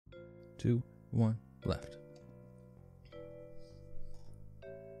2, 1, left.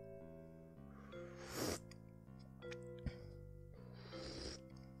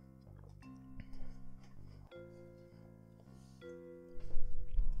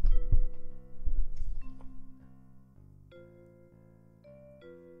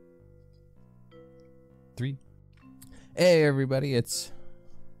 Three. Hey everybody, it's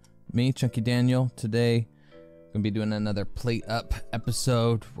me, Chunky Daniel. Today, I'm gonna be doing another plate up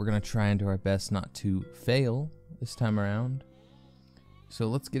episode. We're gonna try and do our best not to fail this time around. So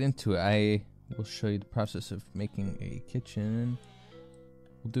let's get into it. I will show you the process of making a kitchen.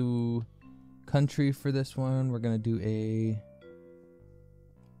 We'll do country for this one. We're gonna do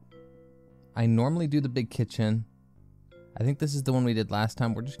I normally do the big kitchen. I think this is the one we did last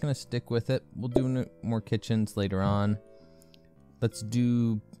time. We're just gonna stick with it. We'll do more kitchens later on. Let's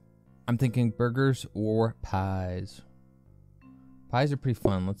do, I'm thinking burgers or pies. Pies are pretty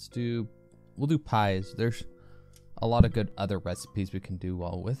fun. We'll do pies. There's a lot of good other recipes we can do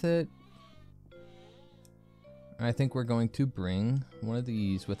while with it. And I think we're going to bring one of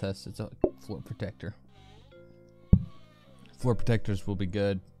these with us. It's a floor protector. Floor protectors will be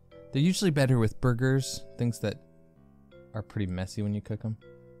good. They're usually better with burgers, things that are pretty messy when you cook them.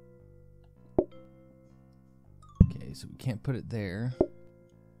 Okay, so we can't put it there.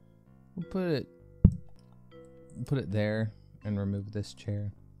 We'll put it there and remove this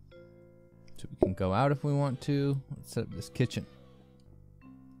chair. So we can go out if we want to. Let's set up this kitchen.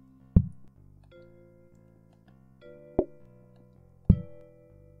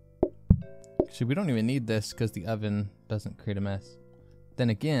 Actually, we don't even need this because the oven doesn't create a mess. Then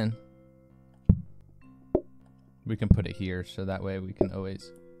again, we can put it here so that way we can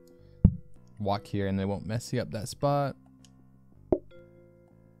always walk here and they won't mess you up that spot.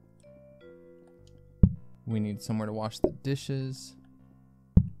 We need somewhere to wash the dishes.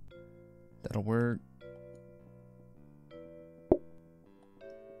 That'll work.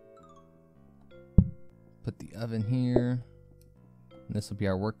 Put the oven here. And this will be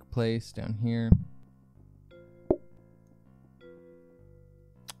our workplace down here.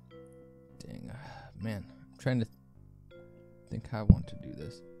 Dang, man. I'm trying to think how I want to do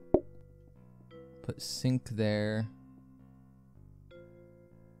this. Put sink there.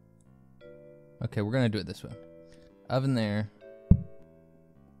 Okay, we're gonna do it this way. Oven there.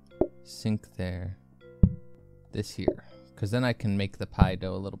 Sink there. This here. Because then I can make the pie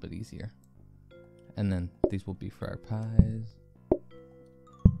dough a little bit easier. And then these will be for our pies.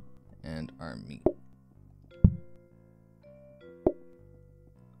 And our meat.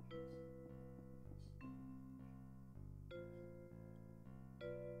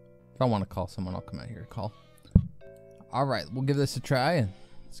 If I want to call someone, I'll come out here to call. All right, we'll give this a try and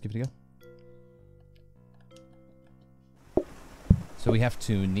let's give it a go. So we have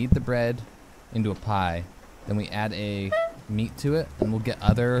to knead the bread into a pie. Then we add a meat to it and we'll get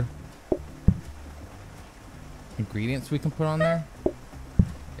other ingredients we can put on there.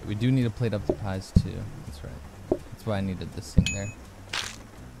 Okay, we do need to plate up the pies too. That's right. That's why I needed this thing there.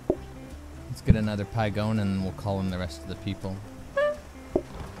 Let's get another pie going and then we'll call in the rest of the people.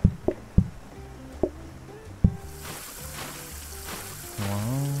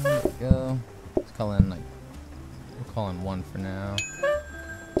 Go. Let's call in we'll call in 1 for now.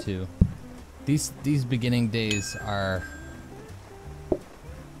 2. These beginning days are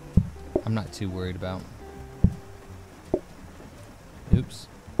I'm not too worried about. Oops.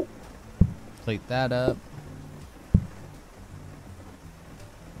 Plate that up.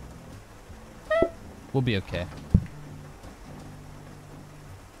 We'll be okay.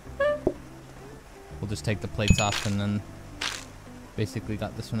 We'll just take the plates off and then basically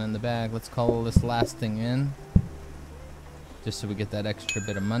got this one in the bag. Let's call this last thing in. Just so we get that extra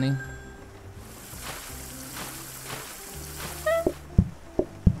bit of money.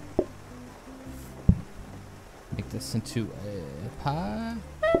 Make this into a pie.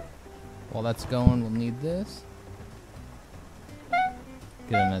 While that's going, we'll need this.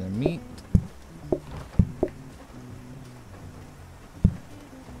 Get another meat.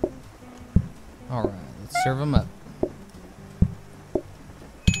 Alright, let's serve them up.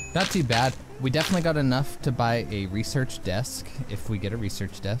 Not too bad. We definitely got enough to buy a research desk, if we get a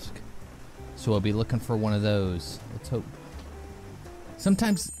research desk. So we'll be looking for one of those. Let's hope.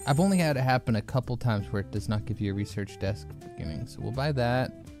 Sometimes, I've only had it happen a couple times where it does not give you a research desk at the beginning. So we'll buy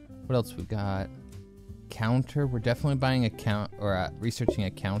that. What else we got? Counter. We're definitely buying researching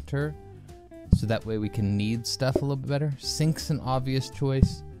a counter. So that way we can knead stuff a little bit better. Sink's an obvious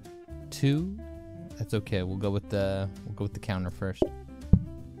choice. 2. That's okay. We'll go with the counter first.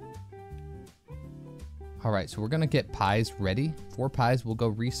 All right, so we're gonna get pies ready. 4 pies. We'll go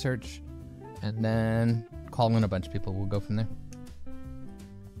research And then call in a bunch of people. We'll go from there.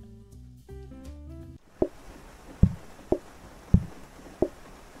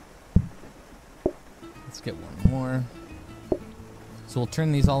 Let's get one more. So we'll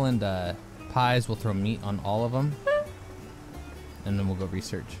turn these all into pies. We'll throw meat on all of them. And then we'll go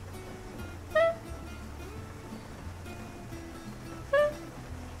research.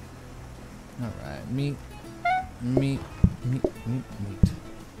 Alright, meat, meat, meat, meat, meat.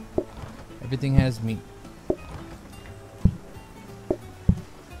 Everything has meat.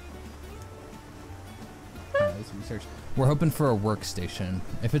 Alright, let's research. We're hoping for a workstation.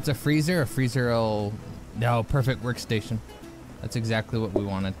 If it's a freezer will... No, perfect workstation. That's exactly what we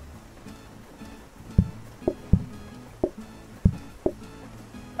wanted.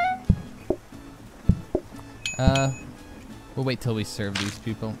 We'll wait till we serve these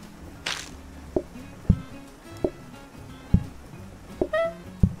people.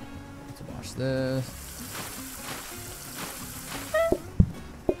 Let's wash this.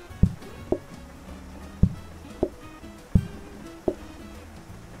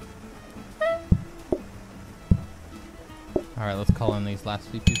 Alright, let's call in these last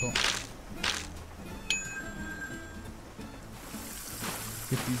few people.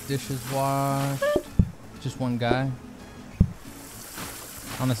 Get these dishes washed. Just one guy.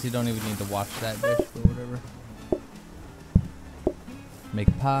 Honestly, don't even need to wash that dish, but whatever. Make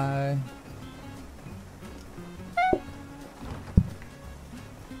a pie.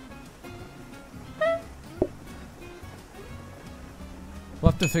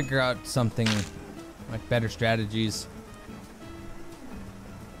 We'll have to figure out something like better strategies.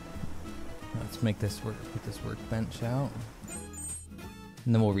 Let's make this work. Put this workbench out,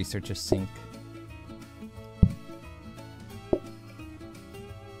 and then we'll research a sink.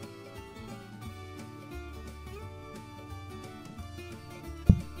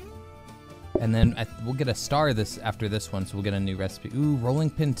 And then we'll get a star after this one, so we'll get a new recipe. Ooh, rolling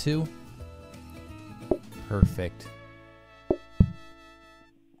pin 2. Perfect.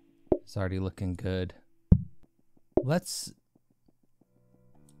 It's already looking good. Let's...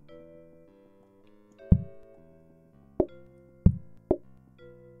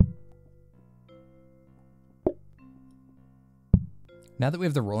 Now that we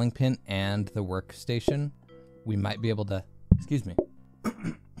have the rolling pin and the workstation, we might be able to... Excuse me.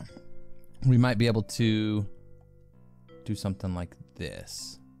 We might be able to do something like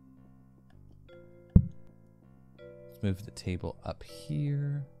this. Let's move the table up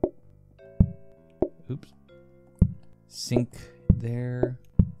here. Oops. Sink there.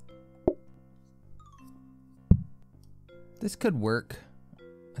 This could work.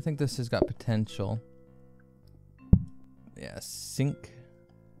 I think this has got potential. Yeah, sink.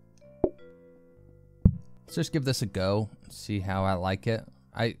 Let's just give this a go. See how I like it.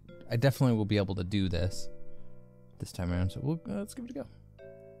 I definitely will be able to do this time around, so let's give it a go.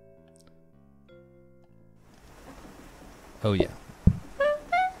 Oh yeah.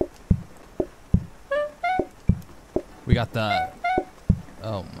 We got the...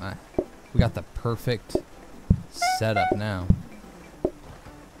 Oh my. We got the perfect setup now.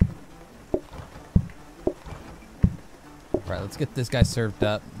 Alright, let's get this guy served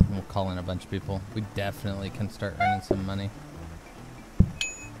up, and we'll call in a bunch of people. We definitely can start earning some money.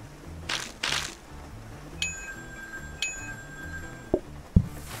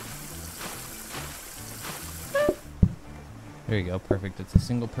 There you go, perfect. It's a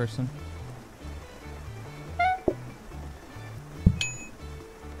single person.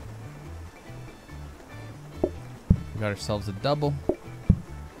 We got ourselves a double.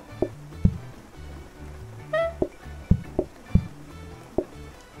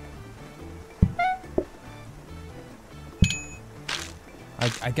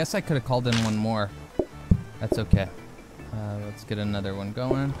 I guess I could have called in one more. That's okay. Let's get another one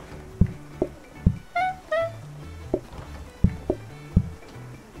going.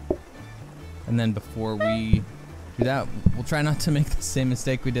 And then before we do that, we'll try not to make the same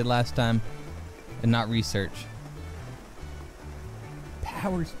mistake we did last time and not research.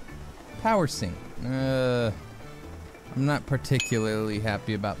 Power sync. I'm not particularly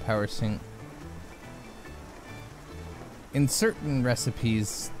happy about power sync. In certain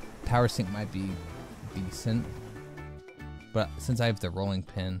recipes, power sync might be decent, but since I have the rolling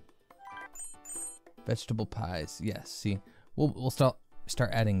pin, vegetable pies. Yes, see, we'll start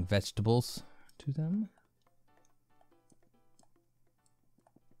adding vegetables to them.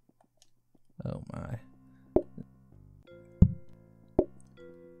 Oh my.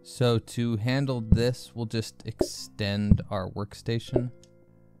 So to handle this, we'll just extend our workstation.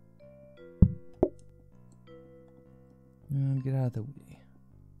 And get out of the way.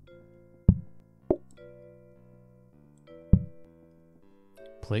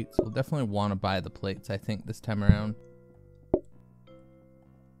 plates. We'll definitely want to buy the plates, I think, this time around.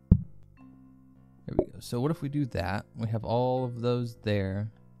 There we go. So what if we do that? We have all of those there.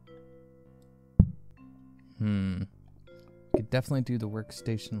 We could definitely do the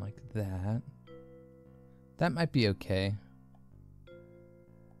workstation like that. That might be okay.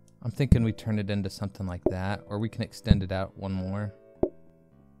 I'm thinking we turn it into something like that, or we can extend it out one more. I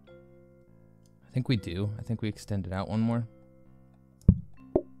think we do. I think we extend it out one more.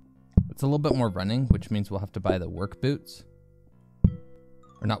 It's a little bit more running, which means we'll have to buy the work boots.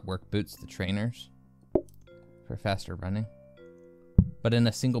 Or not work boots, the trainers. For faster running. But in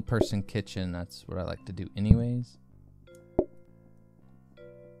a single person kitchen, that's what I like to do anyways.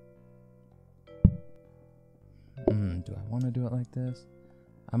 Do I want to do it like this?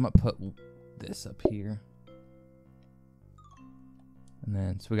 I'm gonna put this up here. And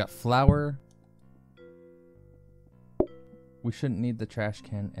then, so we got flour. We shouldn't need the trash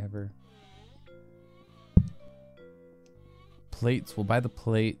can ever. Plates, we'll buy the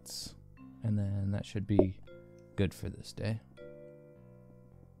plates. And then that should be good for this day.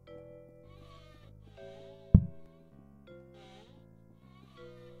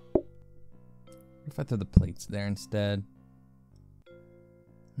 What if I throw the plates there instead?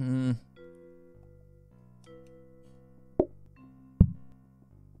 Let's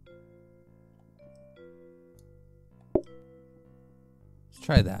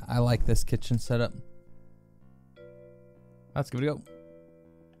try that. I like this kitchen setup. Let's give it a go.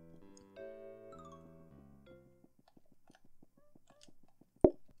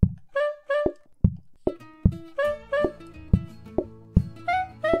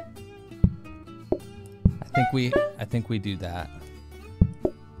 I think we do that.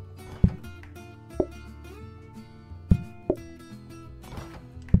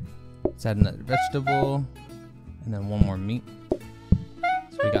 Let's add another vegetable and then one more meat.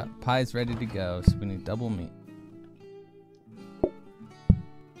 So we got pies ready to go, so we need double meat.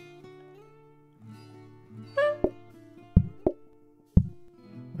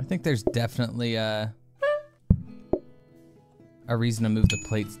 I think there's definitely a reason to move the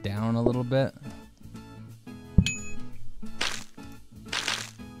plates down a little bit.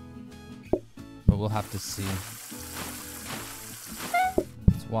 But we'll have to see.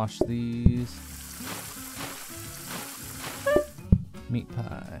 Let's wash these. Meat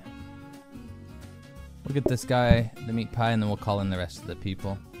pie. We'll get this guy the meat pie and then we'll call in the rest of the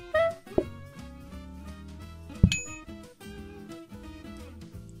people.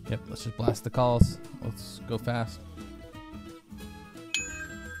 Yep, let's just blast the calls. Let's go fast.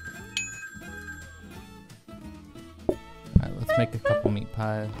 Alright, let's make a couple meat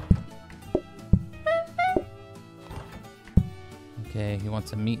pies. Okay, he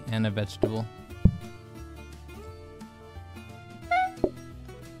wants a meat and a vegetable.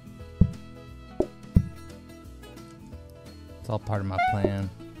 It's all part of my plan.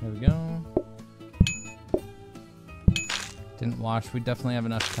 There we go. Didn't wash. We definitely have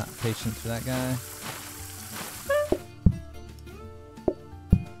enough patience for that guy.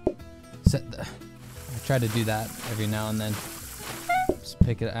 I try to do that every now and then. Just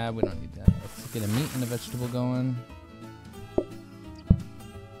pick it. We don't need that. Let's get a meat and a vegetable going.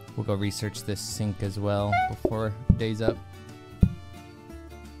 We'll go research this sink as well before day's up.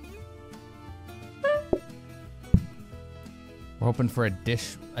 We're hoping for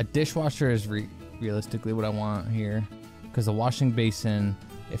a dishwasher is realistically what I want here. Because the washing basin,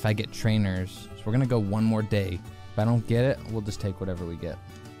 if I get trainers, so we're gonna go one more day. If I don't get it, we'll just take whatever we get.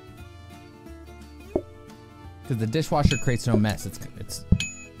 Because the dishwasher creates no mess. It's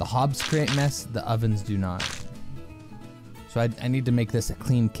the hobs create mess, the ovens do not. So I need to make this a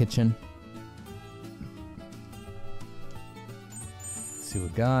clean kitchen. Let's see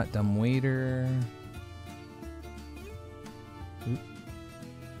what we got. Dumb waiter. Oop.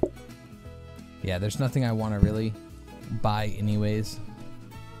 Yeah, there's nothing I want to really buy anyways.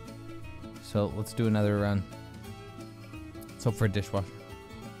 So let's do another run. Let's hope for a dishwasher.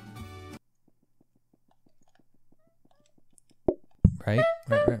 Right.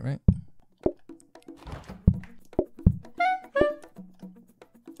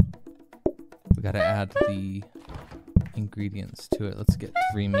 We gotta add the ingredients to it. Let's get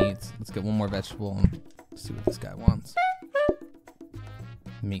 3 meats. Let's get 1 more vegetable and see what this guy wants.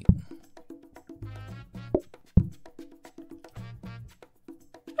 Meat.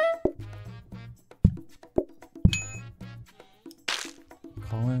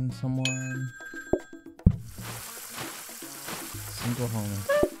 Call in someone. Single home.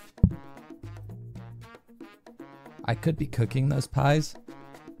 I could be cooking those pies,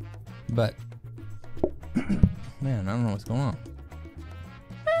 but man, I don't know what's going on.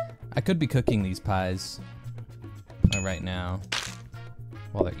 I could be cooking these pies right now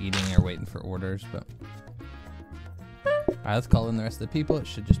while they're eating or waiting for orders, but... Alright, let's call in the rest of the people. It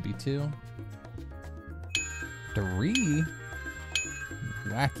should just be 2. 3?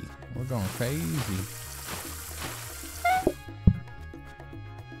 Wacky. We're going crazy.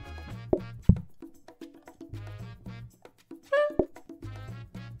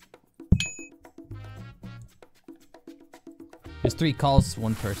 There's 3 calls,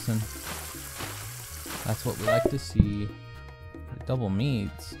 1 person. That's what we like to see. Double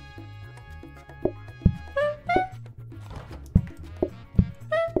meats.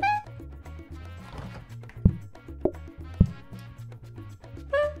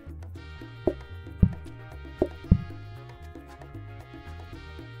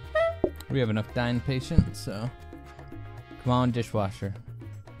 We have enough dying patients, so come on, dishwasher.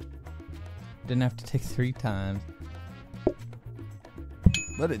 Didn't have to take 3 times,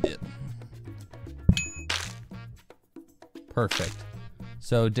 but it did. Perfect.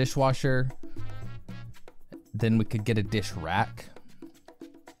 So dishwasher, then we could get a dish rack.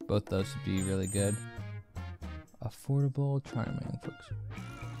 Both those would be really good. Affordable, charming, folks.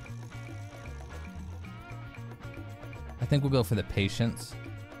 I think we'll go for the patience.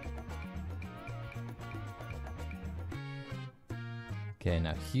 Okay,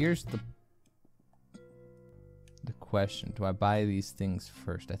 now here's the question. Do I buy these things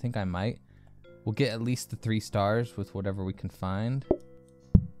first? I think I might. We'll get at least the 3 stars with whatever we can find. So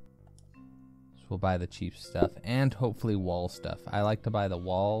we'll buy the cheap stuff and hopefully wall stuff. I like to buy the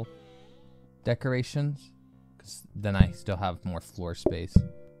wall decorations because then I still have more floor space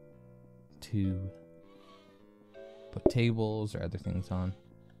to put tables or other things on.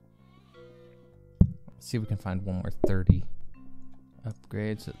 Let's see if we can find one more 30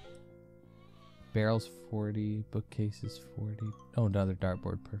 upgrades. Barrels 40, bookcases 40. Oh, another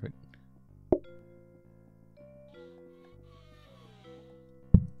dartboard, perfect.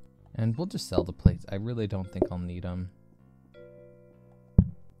 And we'll just sell the plates. I really don't think I'll need them.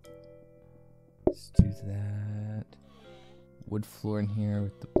 Let's do that. Wood floor in here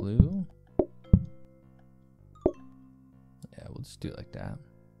with the blue. Yeah, we'll just do it like that.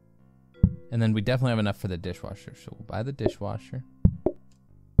 And then we definitely have enough for the dishwasher, so we'll buy the dishwasher.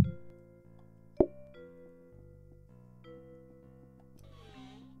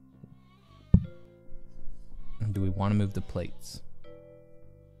 And do we want to move the plates?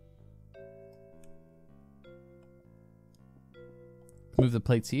 Move the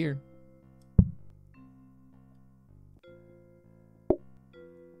plates here.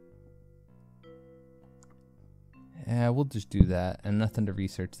 Yeah, we'll just do that. And nothing to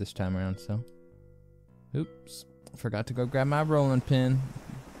research this time around, so. Oops. Forgot to go grab my rolling pin.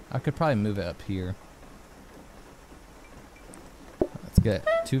 I could probably move it up here. Let's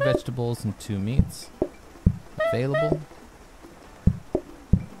get 2 vegetables and 2 meats available.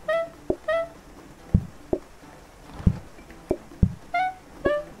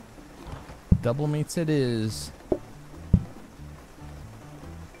 Double meats it is.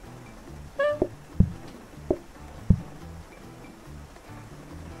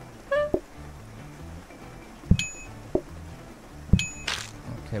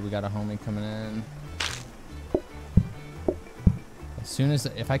 Okay, we got a homie coming in. As soon as,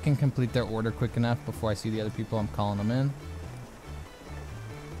 if I can complete their order quick enough before I see the other people, I'm calling them in.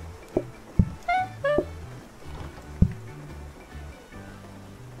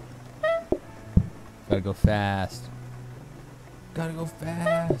 Gotta go fast. Gotta go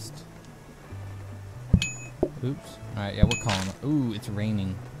fast. Oops. Alright, yeah, we're calling. Ooh, it's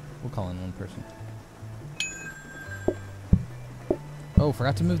raining. We'll call in 1 person. Oh,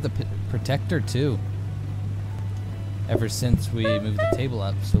 forgot to move the protector too. Ever since we moved the table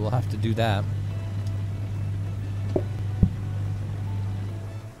up, so we'll have to do that.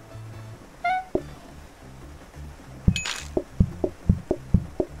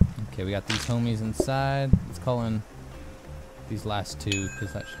 Okay, we got these homies inside. Let's call in these last 2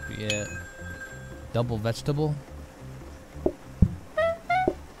 because that should be it. Double vegetable.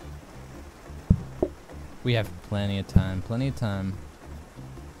 We have plenty of time. Plenty of time.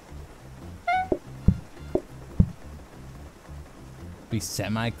 Be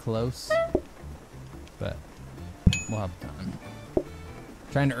semi-close, but we'll have time.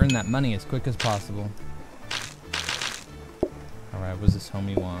 Trying to earn that money as quick as possible. Alright, what does this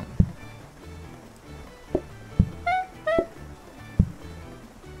homie want?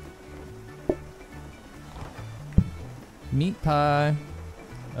 Meat pie.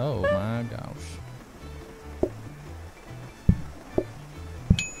 Oh my gosh.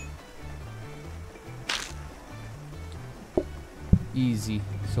 Easy.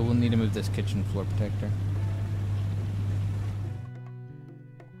 So we'll need to move this kitchen floor protector.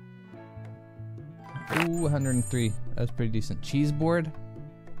 Ooh, 103. That's pretty decent. Cheese board.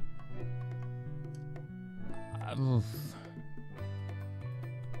 Oof.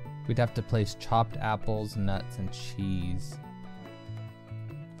 We'd have to place chopped apples, nuts, and cheese.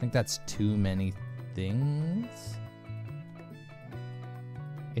 I think that's too many things.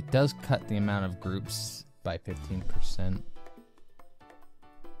 It does cut the amount of groups by 15%.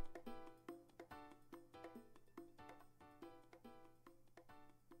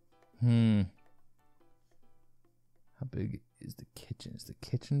 How big is the kitchen? Is the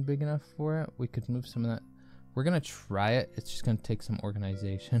kitchen big enough for it? We could move some of that. We're gonna try it. It's just gonna take some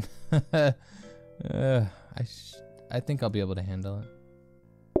organization. I think I'll be able to handle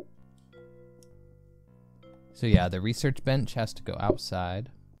it. So yeah, the research bench has to go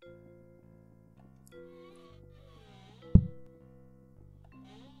outside.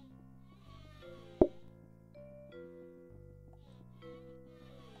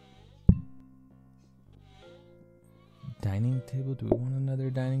 Dining table? Do we want another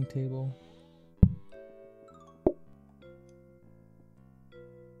dining table?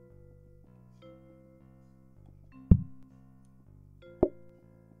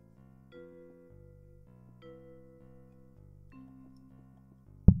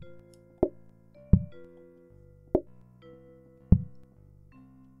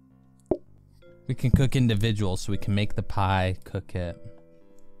 We can cook individual, so we can make the pie, cook it.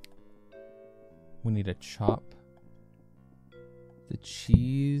 We need to chop the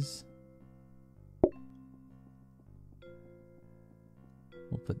cheese.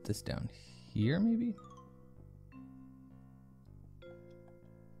 We'll put this down here, maybe?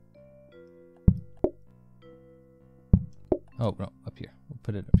 Oh, no, up here. We'll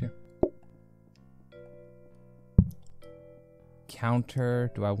put it up here.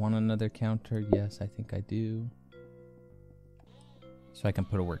 Counter. Do I want another counter? Yes, I think I do. So I can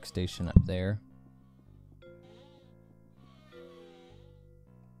put a workstation up there.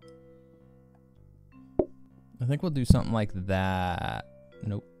 I think we'll do something like that.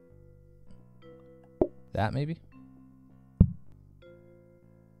 Nope. That maybe?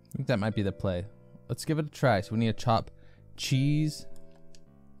 I think that might be the play. Let's give it a try. So we need to chop cheese.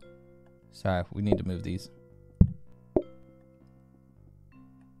 Sorry, we need to move these.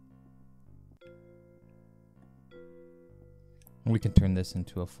 We can turn this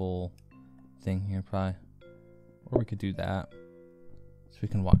into a full thing here, probably. Or we could do that. So we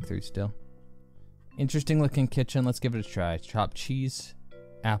can walk through still. Interesting looking kitchen. Let's give it a try. Chop cheese,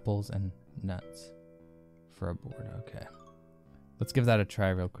 apples, and nuts for a board. Okay. Let's give that a try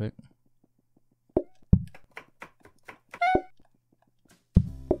real quick.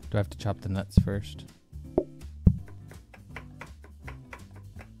 Do I have to chop the nuts first?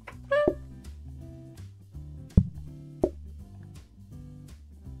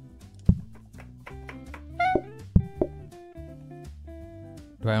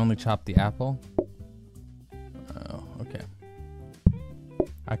 Do I only chop the apple? Oh, okay.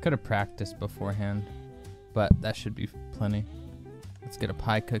 I could have practiced beforehand, but that should be plenty. Let's get a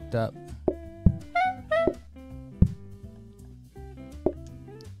pie cooked up.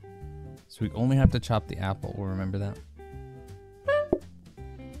 So we only have to chop the apple, we'll remember that.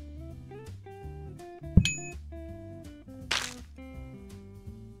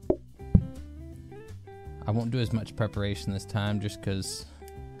 I won't do as much preparation this time just because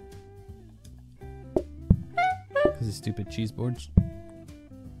of stupid cheese boards.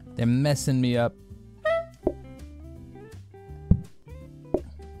 They're messing me up. No,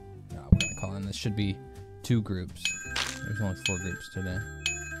 we're gonna call in. This should be 2 groups. There's only 4 groups today.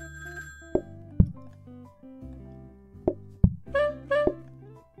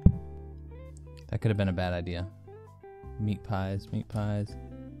 That could have been a bad idea. Meat pies, meat pies.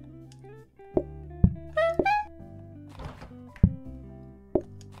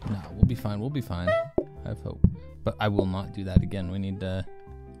 No, we'll be fine. We'll be fine. I have hope. But I will not do that again. We need to,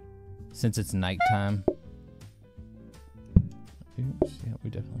 since it's nighttime. Oops, yeah,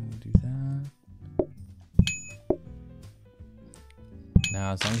 we definitely need to do that.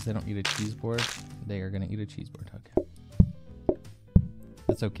 Now, as long as they don't eat a cheese board, they are going to eat a cheese board. Okay.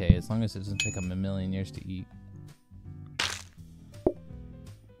 That's okay, as long as it doesn't take them a million years to eat.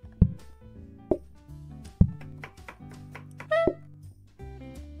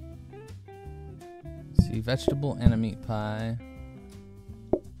 Vegetable and a meat pie.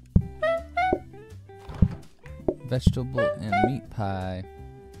 Vegetable and meat pie.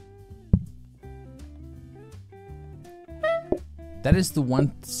 That is the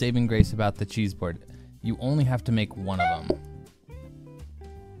one saving grace about the cheese board. You only have to make one of them.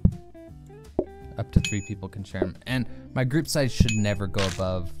 Up to 3 people can share them. And my group size should never go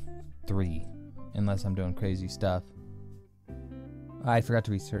above 3. Unless I'm doing crazy stuff. I forgot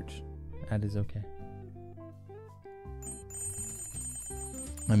to research. That is okay.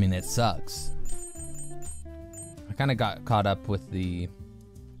 I mean, it sucks. I kind of got caught up with the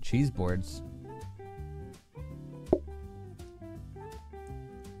cheese boards.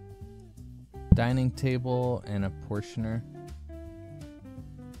 Dining table and a portioner.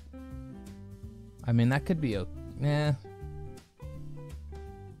 I mean, that could be okay.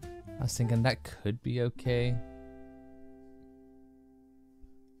 I was thinking that could be okay.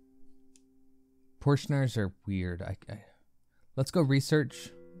 Portioners are weird. Let's go research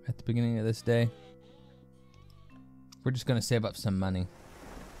at the beginning of this day. We're just gonna save up some money.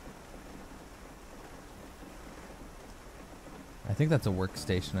 I think that's a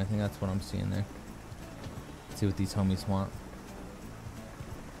workstation. I think that's what I'm seeing there. Let's see what these homies want.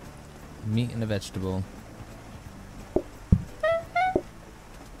 Meat and a vegetable.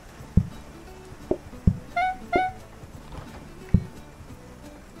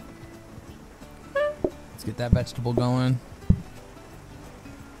 Let's get that vegetable going.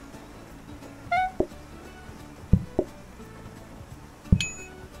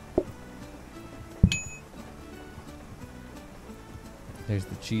 There's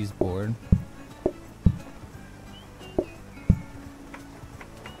the cheese board.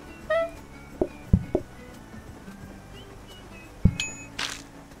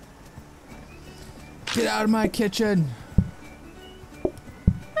 Get out of my kitchen!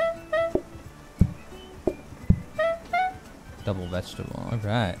 Double vegetable,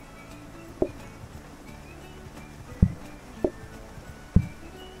 alright.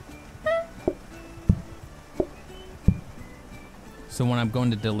 So when I'm going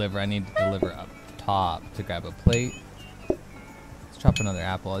to deliver, I need to deliver up top to grab a plate. Let's chop another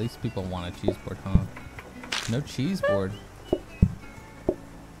apple. These people want a cheese board, huh? No cheese board.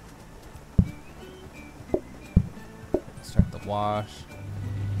 Start the wash.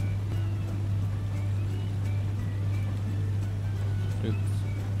 Oops.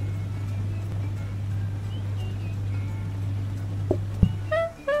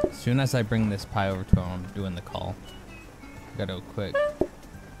 As soon as I bring this pie over to him, I'm doing the call. Gotta go quick.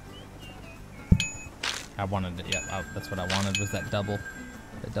 I wanted it, yeah, that's what I wanted, was that double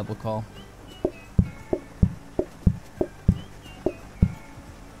call.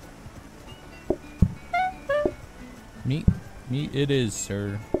 Meat it is,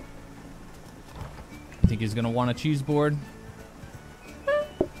 sir. I think he's gonna want a cheese board.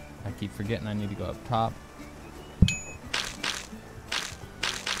 I keep forgetting I need to go up top.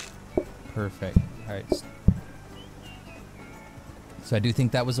 Perfect, alright. So I do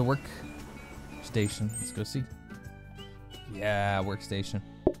think that was a workstation. Let's go see. Yeah, workstation.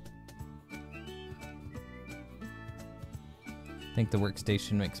 I think the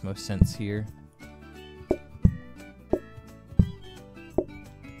workstation makes most sense here.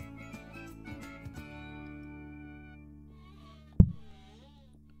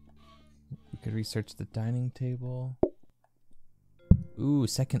 We could research the dining table. Ooh,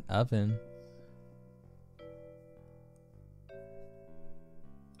 second oven.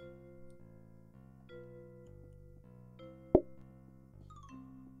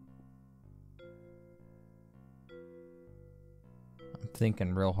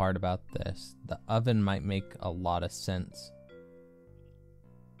 Thinking real hard about this. The oven might make a lot of sense.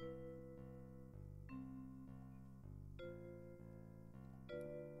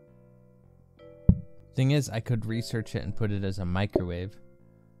 Thing is, I could research it and put it as a microwave.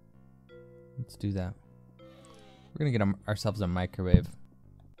 Let's do that. We're gonna get ourselves a microwave.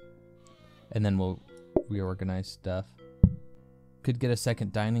 And then we'll reorganize stuff. Could get a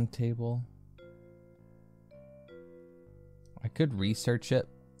second dining table. I could research it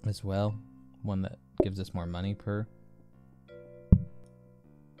as well. One that gives us more money per.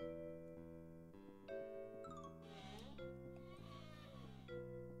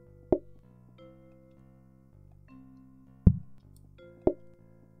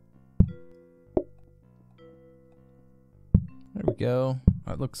 There we go.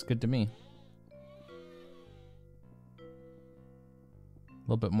 That looks good to me. A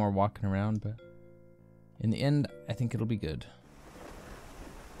little bit more walking around, but in the end, I think it'll be good.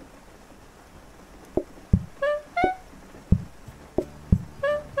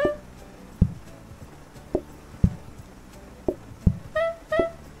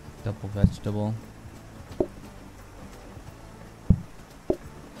 Double vegetable.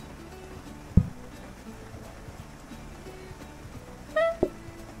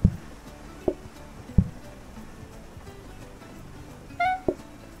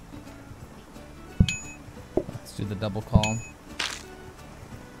 the double call.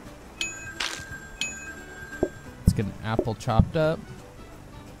 Let's get an apple chopped up.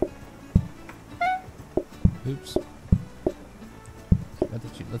 Oops.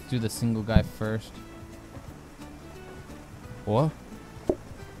 Let's do the single guy first. What?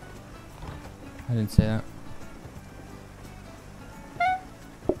 I didn't say that.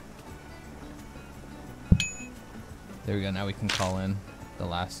 There we go. Now we can call in the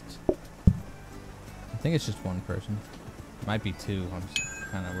last. I think it's just one person. Might be two. I'm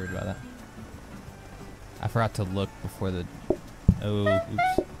just kind of worried about that. I forgot to look before the. Oh,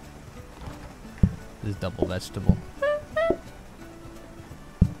 oops. This is double vegetable.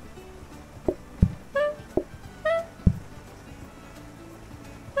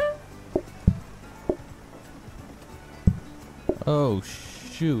 Oh,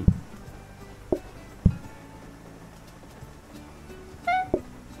 shoot.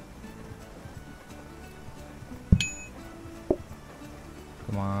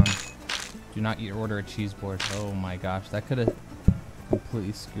 Come on. Do not order a cheese board. Oh my gosh, that could have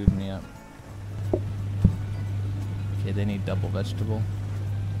completely screwed me up. Okay, they need double vegetable.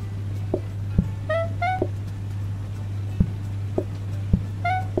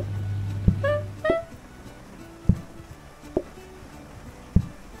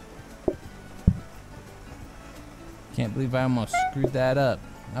 Can't believe I almost screwed that up.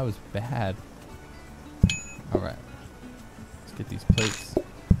 That was bad. Alright. Let's get these plates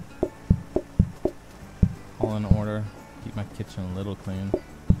all in order. Keep my kitchen a little clean.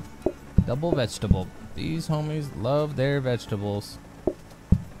 Double vegetable. These homies love their vegetables.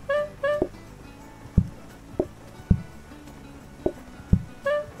 I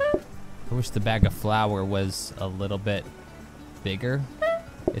wish the bag of flour was a little bit bigger.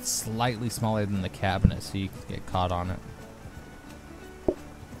 It's slightly smaller than the cabinet, so you can get caught on it.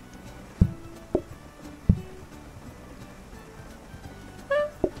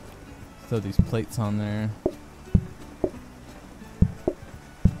 Throw these plates on there.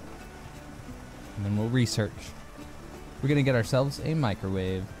 And then we'll research. We're gonna get ourselves a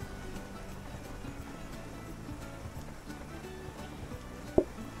microwave.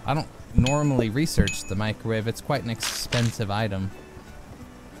 I don't normally research the microwave. It's quite an expensive item.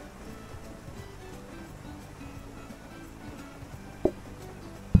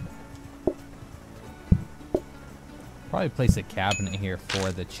 Probably place a cabinet here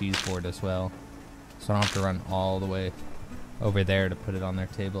for the cheese board as well, so I don't have to run all the way over there to put it on their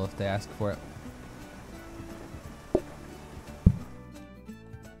table if they ask for it.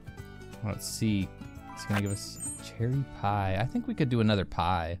 Let's see. It's gonna give us cherry pie. I think we could do another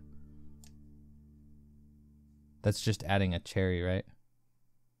pie. That's just adding a cherry, right?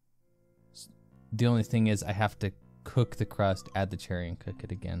 The only thing is I have to cook the crust, add the cherry, and cook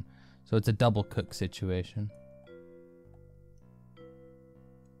it again. So it's a double cook situation.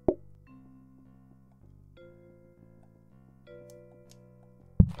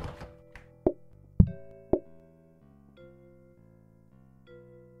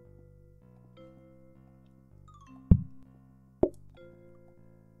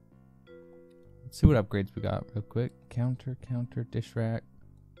 Let's see what upgrades we got real quick. Counter, dish rack.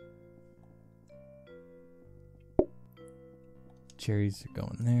 Cherries are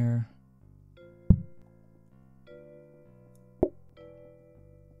going there.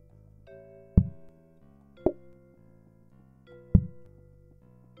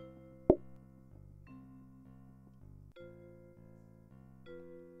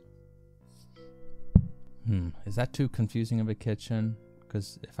 Is that too confusing of a kitchen?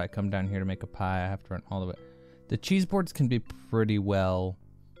 Because if I come down here to make a pie, I have to run all the way. The cheese boards can be pretty well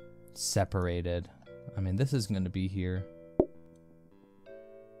separated. I mean, this is going to be here.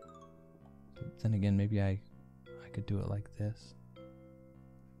 But then again, maybe I could do it like this.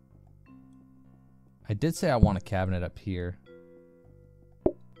 I did say I want a cabinet up here.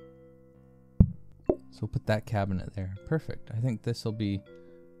 So we'll put that cabinet there. Perfect. I think this will be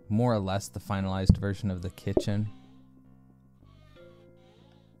more or less the finalized version of the kitchen.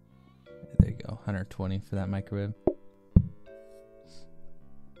 There you go, 120 for that microwave.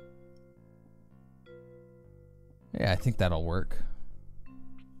 Yeah, I think that'll work.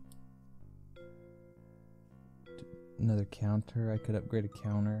 Another counter, I could upgrade a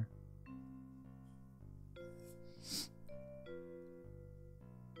counter.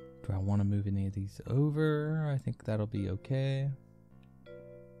 Do I want to move any of these over? I think that'll be okay.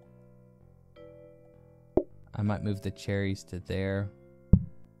 I might move the cherries to there.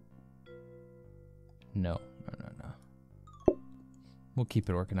 No. We'll keep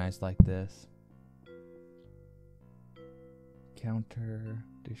it organized like this. Counter,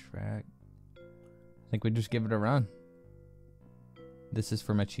 dish rack. think we just give it a run. This is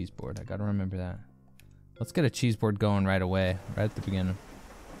for my cheese board. I gotta remember that. Let's get a cheese board going right away, right at the beginning.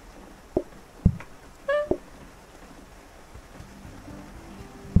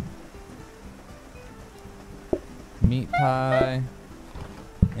 Meat pie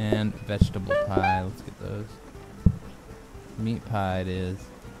and vegetable pie. Let's get those. Meat pie it is.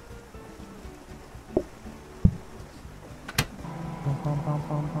 Bum, bum, bum,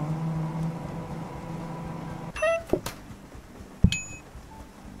 bum, bum.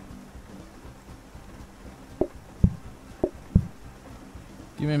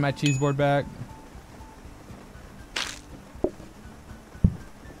 Give me my cheese board back.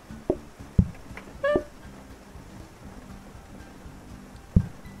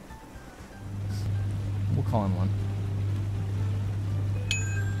 We'll call in one.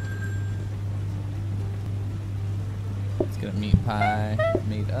 Let's get a meat pie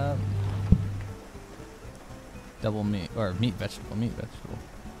made up. Double meat, or meat vegetable, meat vegetable.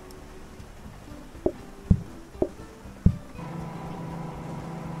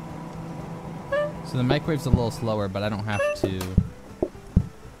 So the microwave's a little slower, but I don't have to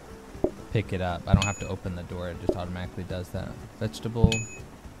pick it up. I don't have to open the door. It just automatically does that. Vegetable.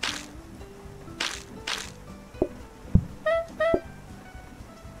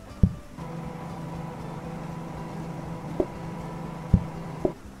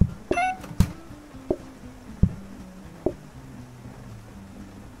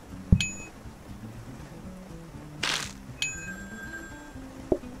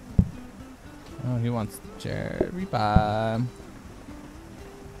 Oh, he wants cherry pie.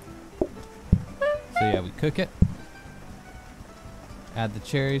 So yeah, we cook it. Add the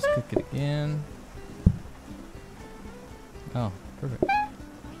cherries, cook it again. Oh, perfect.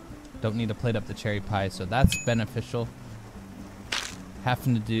 Don't need to plate up the cherry pie, so that's beneficial.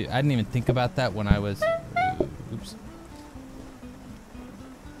 Having to do, I didn't even think about that when I was, oops.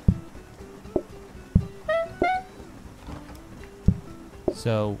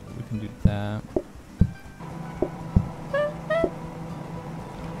 So we can do that.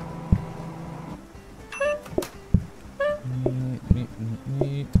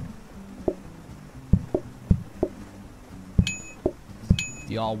 Meat.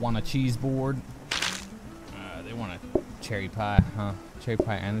 Do y'all want a cheese board? They want a cherry pie, huh? Cherry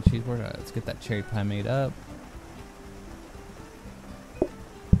pie and a cheese board? Let's get that cherry pie made up.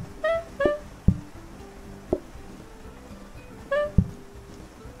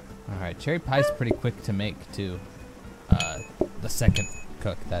 Alright, cherry pie's pretty quick to make too. The second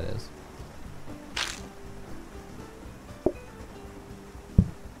cook, that is.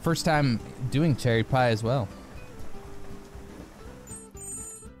 First time doing cherry pie as well.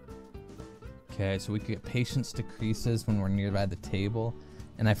 Okay, so we could get patience decreases when we're nearby the table.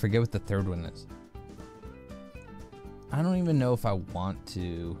 And I forget what the third one is. I don't even know if I want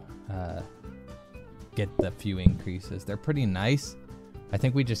to get the few increases. They're pretty nice. I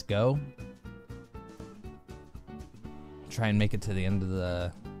think we just go. Try and make it to the end of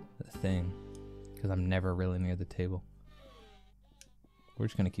the thing. Because I'm never really near the table. We're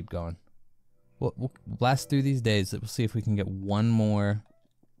just gonna keep going. We'll blast through these days. We'll see if we can get one more.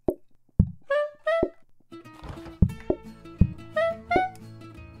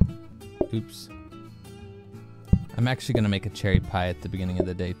 Oops. I'm actually gonna make a cherry pie at the beginning of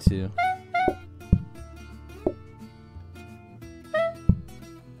the day too.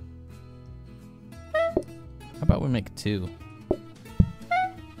 How about we make 2?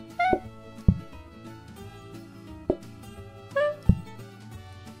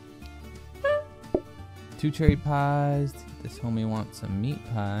 Two cherry pies. This homie wants some meat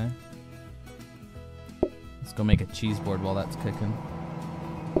pie. Let's go make a cheese board while that's cooking.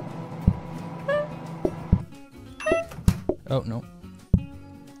 Oh, no.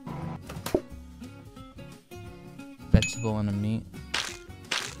 Vegetable and a meat.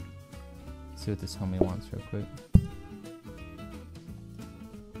 Let's see what this homie wants real quick.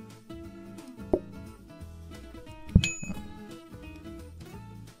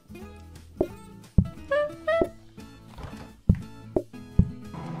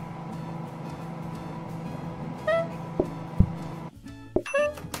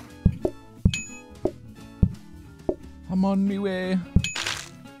 I'm on my way.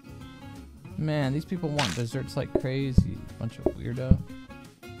 Man, these people want desserts like crazy. Bunch of weirdo.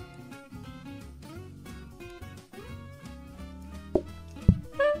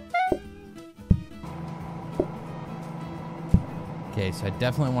 Okay, so I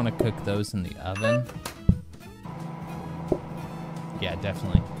definitely want to cook those in the oven. Yeah,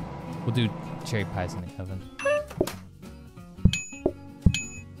 definitely. We'll do cherry pies in the oven.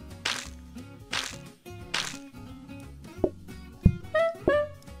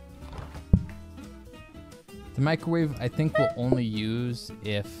 The microwave, I think we'll only use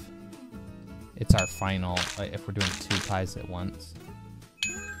if it's our final, if we're doing 2 pies at once.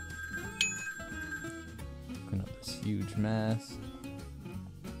 Clean up this huge mess.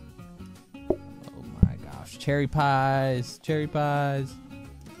 Oh my gosh, cherry pies, cherry pies.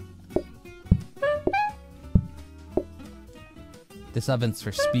 This oven's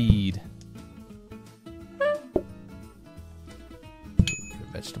for speed. Get the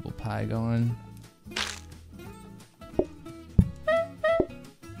vegetable pie going.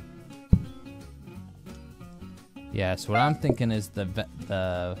 Yeah, so what I'm thinking is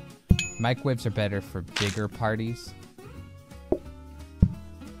the microwaves are better for bigger parties.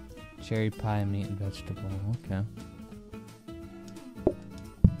 Cherry pie, meat and vegetable, okay.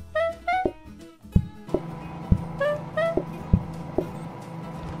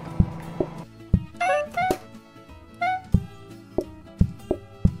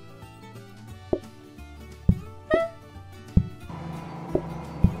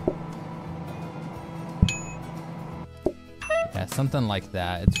 Something like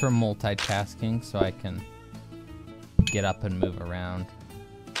that. It's for multitasking, so I can get up and move around.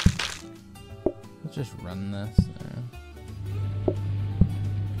 Let's just run this.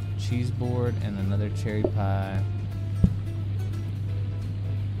 Cheese board and another cherry pie.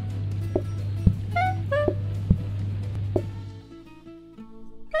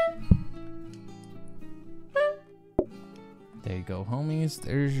 There you go, homies.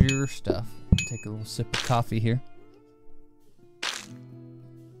 There's your stuff. Take a little sip of coffee here.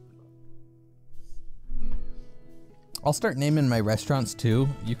 I'll start naming my restaurants too.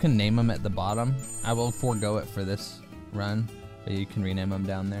 You can name them at the bottom. I will forego it for this run, but you can rename them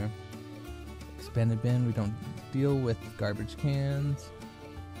down there. Expanded bin, we don't deal with garbage cans.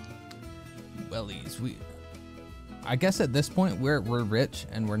 Wellies, I guess at this point we're rich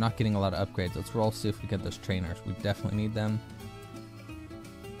and we're not getting a lot of upgrades. Let's roll, see if we get those trainers. We definitely need them.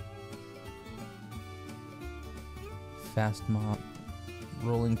 Fast mop,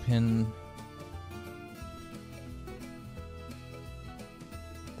 rolling pin.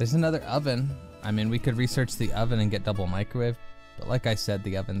 There's another oven. I mean, we could research the oven and get double microwave, but like I said,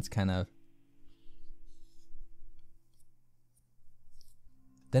 the oven's kind of...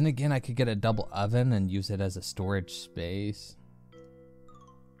 Then again, I could get a double oven and use it as a storage space.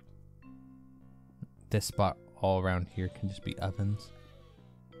 This spot all around here can just be ovens.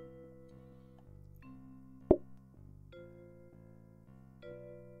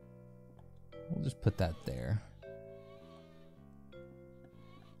 We'll just put that there.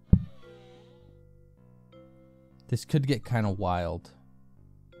 This could get kind of wild.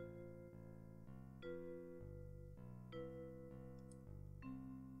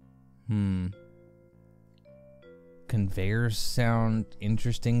 Conveyors sound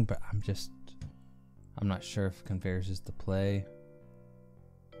interesting, but I'm not sure if conveyors is the play.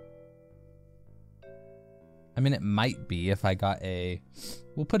 I mean, it might be if I got a...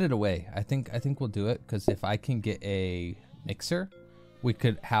 We'll put it away. I think we'll do it, because if I can get a mixer, we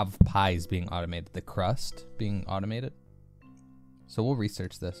could have pies being automated, the crust being automated. So we'll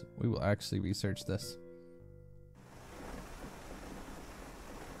research this. We will actually research this.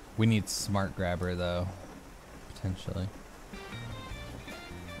 We need smart grabber though, potentially.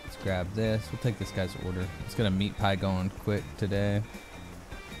 Let's grab this. We'll take this guy's order. Let's get a meat pie going quick today.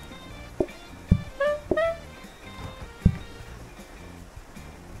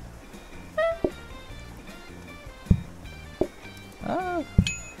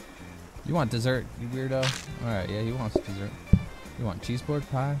 You want dessert, you weirdo? Alright, yeah, he wants dessert. You want cheese board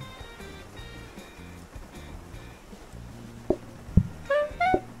pie?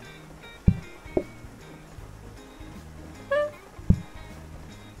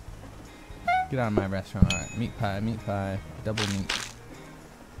 Get out of my restaurant. Alright, meat pie, double meat.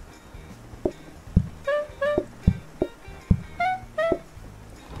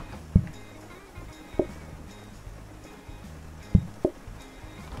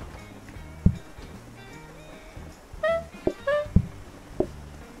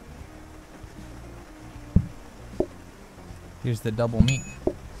 Here's the double meat.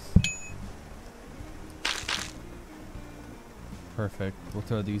 Perfect. We'll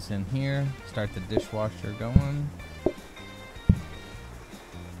throw these in here. Start the dishwasher going.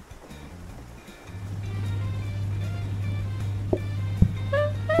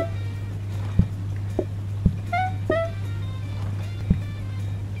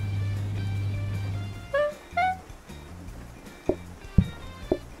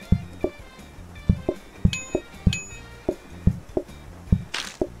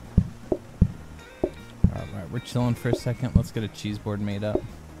 Chilling for a second. Let's get a cheese board made up.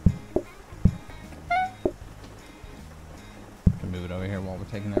 over here while we're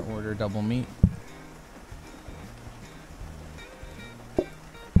taking their order. Double meat. There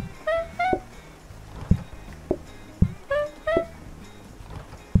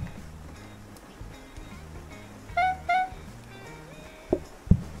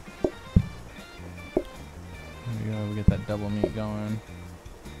we go. We get that double meat going.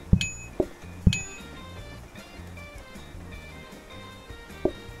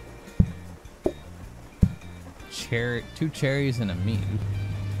 Two cherries and a meat.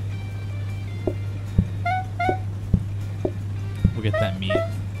 We'll get that meat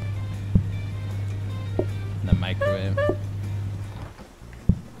in the microwave.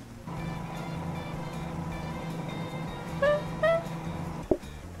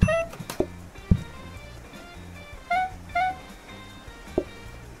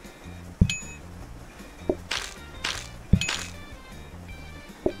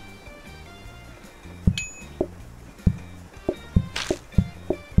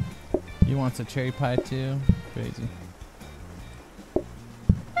 He wants a cherry pie too. Crazy.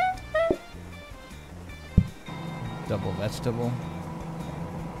 Double vegetable.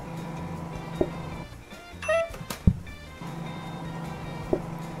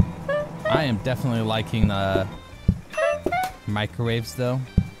 I am definitely liking the microwaves though.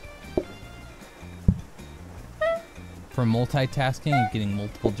 For multitasking and getting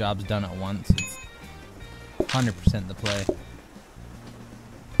multiple jobs done at once, it's 100% the play.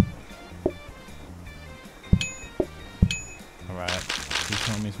 Alright, these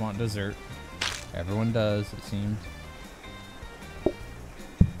homies want dessert. Everyone does, it seems.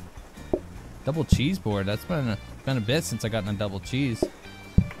 Double cheese board, that's been a bit since I got a double cheese.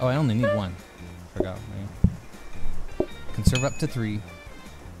 Oh, I only need one. Forgot, man. Can serve up to 3.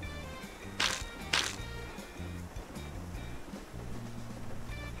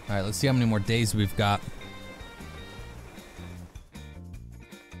 Alright, let's see how many more days we've got.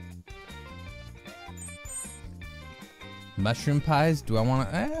 Mushroom pies, do I want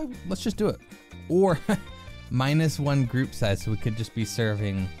to? Let's just do it. Or -1 group size, so we could just be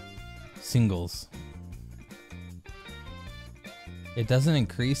serving singles. It doesn't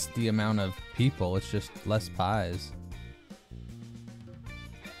increase the amount of people, it's just less pies.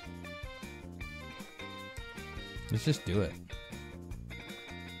 Let's just do it.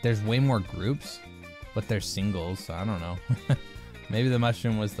 There's way more groups, but they're singles, so I don't know. Maybe the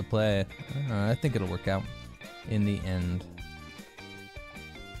mushroom was the play. I think it'll work out in the end.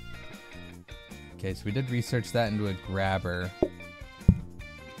 Okay, so we did research that into a grabber.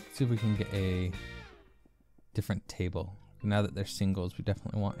 Let's see if we can get a different table. Now that they're singles, we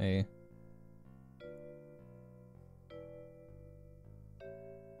definitely want a...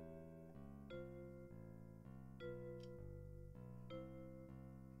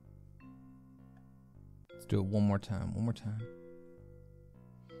 Let's do it one more time,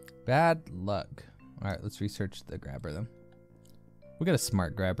 Bad luck. Alright, let's research the grabber then. We got a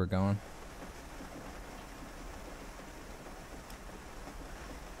smart grabber going.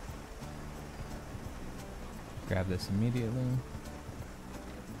 Grab this immediately.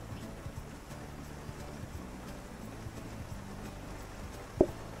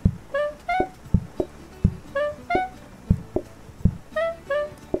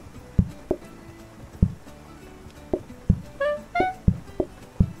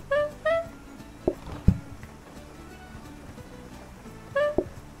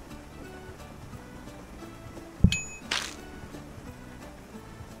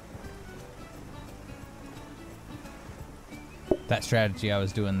 That strategy I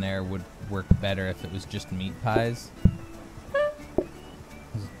was doing there would work better if it was just meat pies.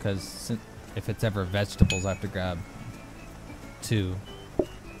 Because if it's ever vegetables, I have to grab 2.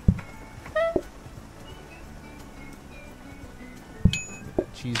 Get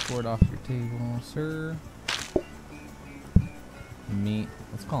that cheese board off your table, sir. Meat.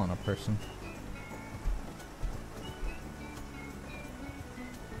 Let's call in a person.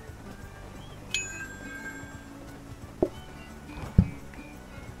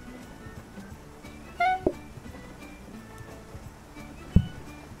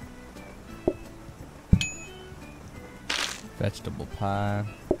 Vegetable pie.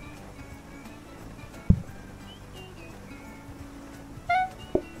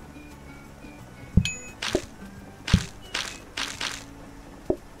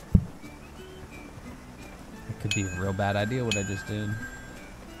 It could be a real bad idea what I just did.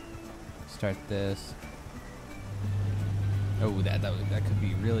 Start this. Oh, that could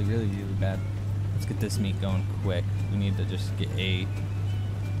be really bad. Let's get this meat going quick. We need to just get we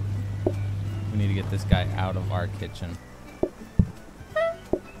need to get this guy out of our kitchen.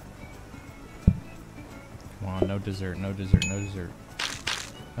 Come on, no dessert, no dessert, no dessert.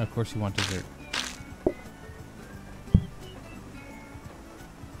 Of course you want dessert.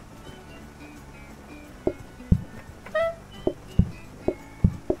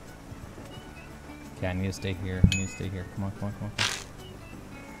 Okay, I need to stay here. I need to stay here. Come on, come on, come on.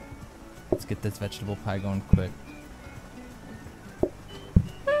 Let's get this vegetable pie going quick.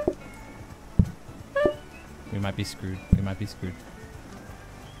 We might be screwed. We might be screwed.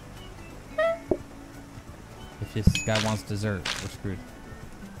 If this guy wants dessert, we're screwed.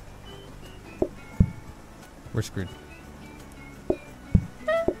 We're screwed.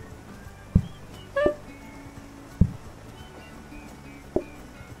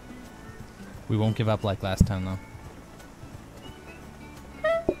 We won't give up like last time, though.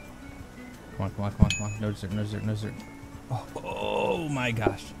 Come on, come on, come on, come on. No dessert, no dessert, no dessert. Oh my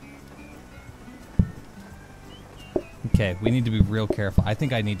gosh. Okay, we need to be real careful. I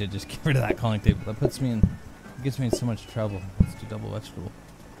think I need to just get rid of that calling table. That puts me in, it gets me in so much trouble. Let's do double vegetable.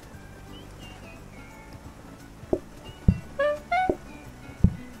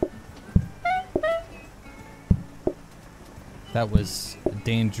 That was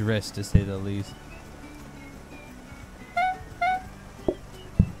dangerous, to say the least.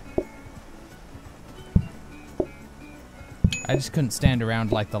 I just couldn't stand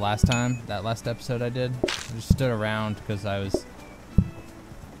around like the last time, that last episode I did. I just stood around because I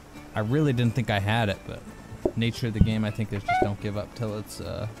really didn't think I had it, but nature of the game, I think, is just don't give up till it's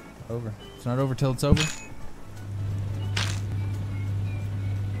over. It's not over till it's over.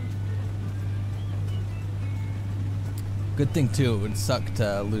 Good thing too, it would suck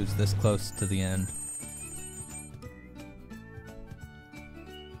to lose this close to the end.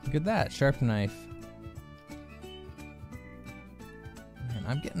 Look at that, sharp knife. Man,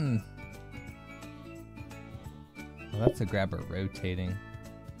 I'm getting... Well, that's a grabber rotating.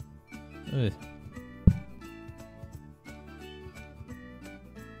 Ugh.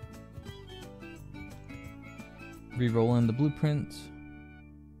 Re-rolling the blueprints.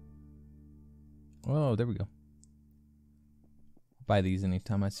 Oh, there we go. Buy these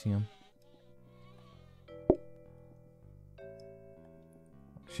anytime I see them.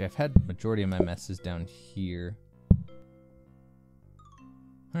 Actually, I've had majority of my messes down here.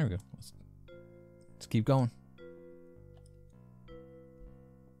 There we go. Let's keep going.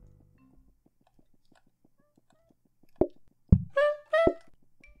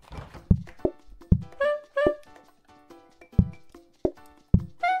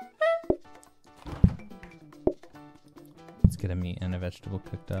 Get a meat and a vegetable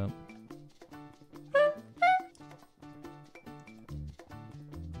cooked up.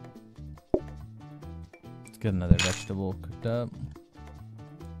 Let's get another vegetable cooked up.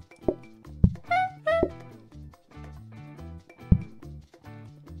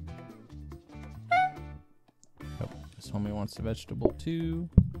 Oh, this homie wants a vegetable too.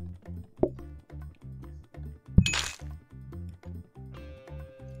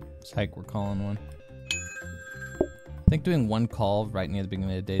 Psych, we're calling one. I think doing one call right near the beginning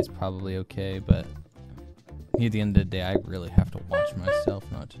of the day is probably okay, but near the end of the day, I really have to watch myself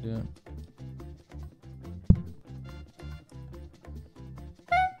not to do it.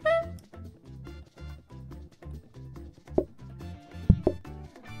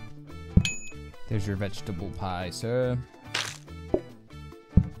 There's your vegetable pie, sir.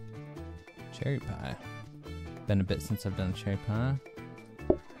 Cherry pie. Been a bit since I've done cherry pie.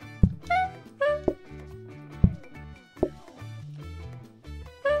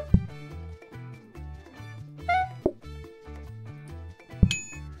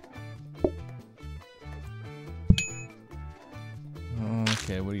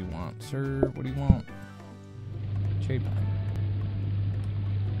 Okay, what do you want, sir? What do you want? Cherry pie.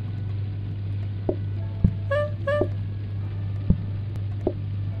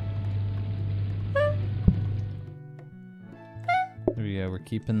 There we go. We're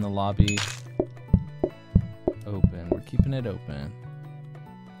keeping the lobby open. We're keeping it open.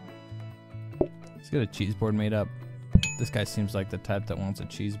 Let's get a cheese board made up. This guy seems like the type that wants a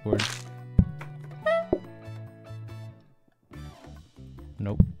cheese board.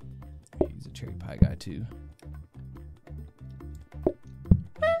 Nope. He's a cherry pie guy too.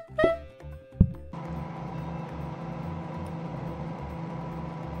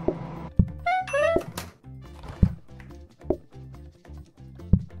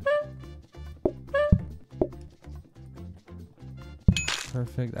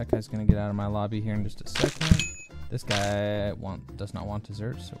 Perfect. That guy's gonna get out of my lobby here in just a second. This guy does not want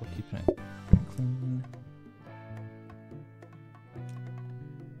dessert, so we're keeping it pretty clean.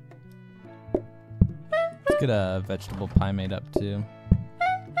 Let's get a vegetable pie made up too.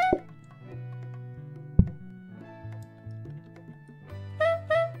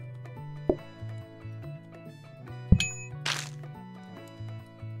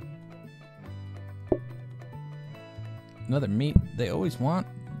 Another meat. They always want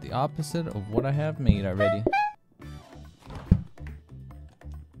the opposite of what I have made already.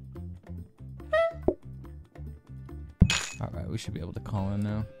 Alright, we should be able to call in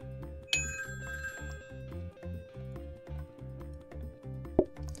now.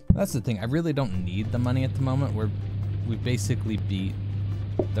 That's the thing. I really don't need the money at the moment. We basically beat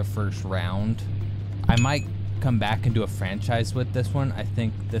the first round. I might come back and do a franchise with this one. I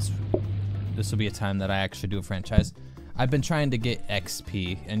think this will be a time that I actually do a franchise. I've been trying to get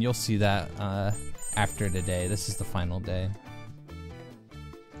XP, and you'll see that after today. This is the final day.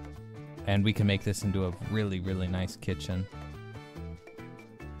 And we can make this into a really, really nice kitchen.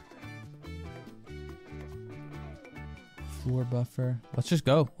 Floor buffer. Let's just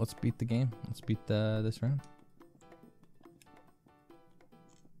go. Let's beat the game. Let's beat this round.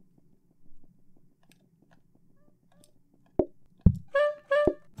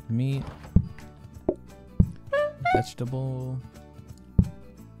 Meat. Vegetable.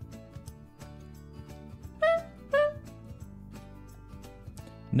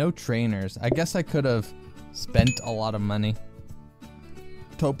 No trainers. I guess I could have spent a lot of money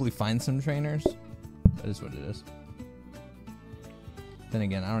to hopefully find some trainers. That is what it is. Then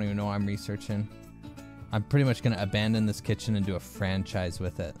again, I don't even know what I'm researching. I'm pretty much going to abandon this kitchen and do a franchise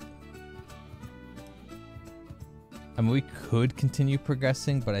with it. I mean, we could continue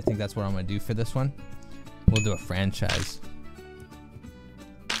progressing, but I think that's what I'm going to do for this one. We'll do a franchise.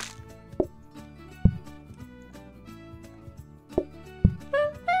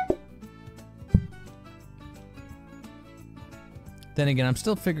 Then again, I'm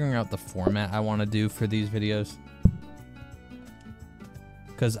still figuring out the format I want to do for these videos.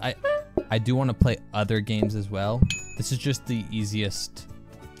 Because I do want to play other games as well. This is just the easiest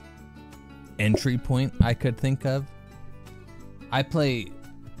entry point I could think of. I play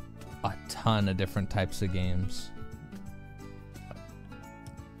a ton of different types of games.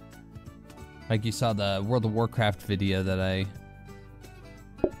 Like you saw the World of Warcraft video that I...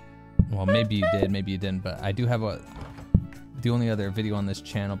 Well, maybe you did, maybe you didn't, but I do have the only other video on this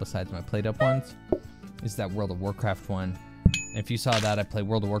channel besides my played up ones is that World of Warcraft one. And if you saw that, I play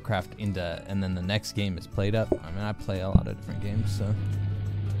World of Warcraft and then the next game is played up. I mean, I play a lot of different games, so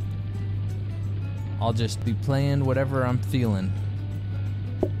I'll just be playing whatever I'm feeling.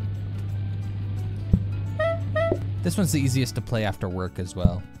 This one's the easiest to play after work as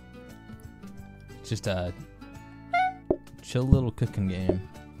well. It's just a chill little cooking game.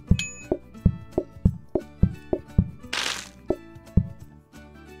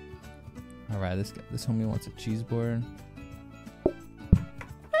 Alright, this homie wants a cheese board.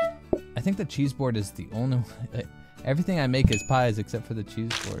 I think the cheese board is the only one. Everything I make is pies except for the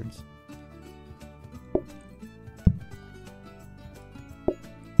cheese boards.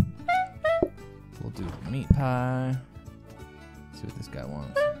 We'll do meat pie. See what this guy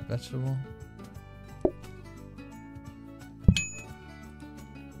wants. Vegetable.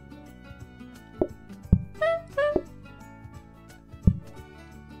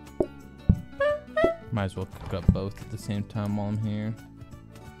 Might as well cook up both at the same time while I'm here.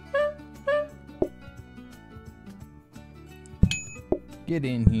 Get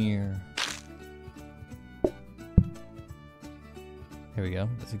in here. Here we go.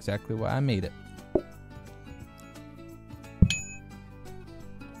 That's exactly why I made it.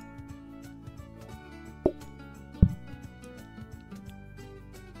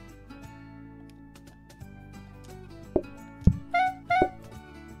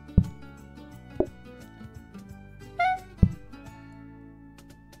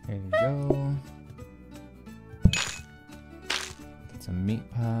 There you go. Get some meat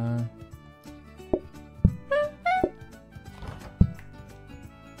pie.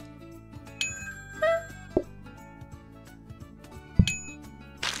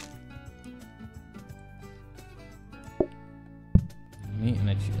 Meat and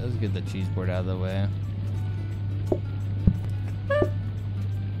a cheese. Let's get the cheese board out of the way.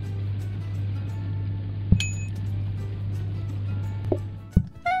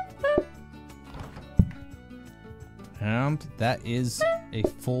 And that is a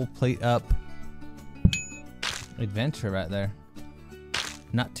full plate up adventure right there.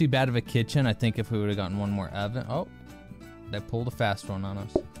 Not too bad of a kitchen. I think if we would have gotten one more oven. Oh, they pulled a fast one on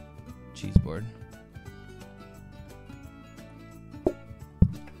us. Cheese board.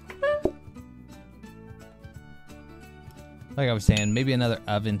 Like I was saying, maybe another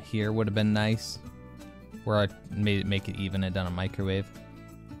oven here would have been nice. Where I make it even and done a microwave.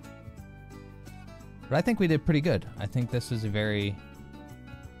 But I think we did pretty good. I think this was a very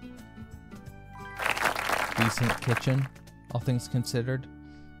decent kitchen, all things considered.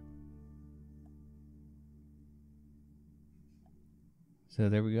 So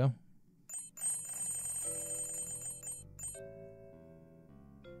there we go.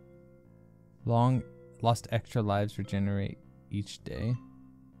 Lost extra lives regenerate each day.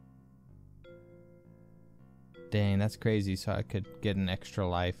 Dang, that's crazy. So I could get an extra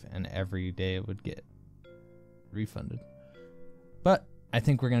life and every day it would get refunded. But I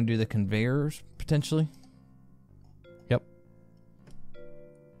think we're going to do the conveyors potentially. Yep.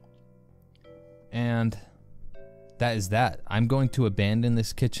 And that is that. I'm going to abandon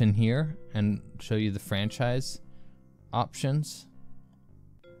this kitchen here and show you the franchise options.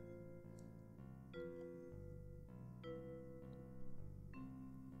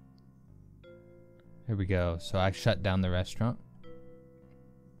 Here we go. So I shut down the restaurant.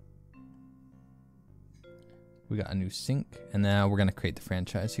 We got a new sink, and now we're gonna create the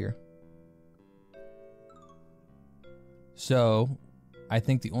franchise here. So I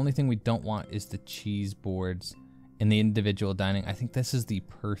think the only thing we don't want is the cheese boards in the individual dining. I think this is the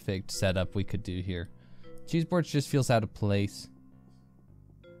perfect setup we could do here. Cheese boards just feels out of place.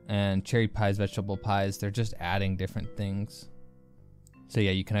 And cherry pies, vegetable pies, they're just adding different things. So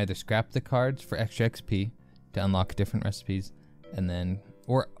yeah, you can either scrap the cards for extra XP to unlock different recipes, and then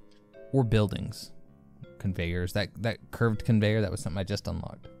or buildings, conveyors. That curved conveyor, that was something I just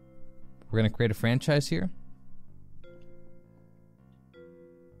unlocked. We're gonna create a franchise here.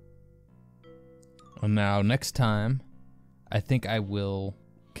 And now next time, I think I will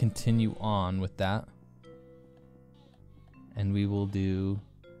continue on with that, and we will do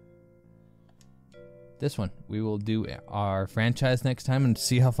this one. We will do our franchise next time and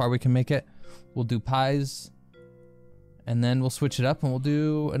see how far we can make it. We'll do pies, and then we'll switch it up and we'll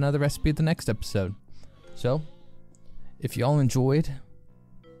do another recipe at the next episode. So, if y'all enjoyed,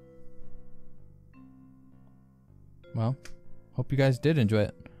 well, hope you guys did enjoy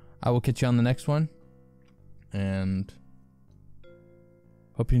it. I will catch you on the next one, and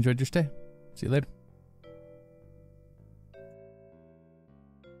hope you enjoyed your stay. See you later.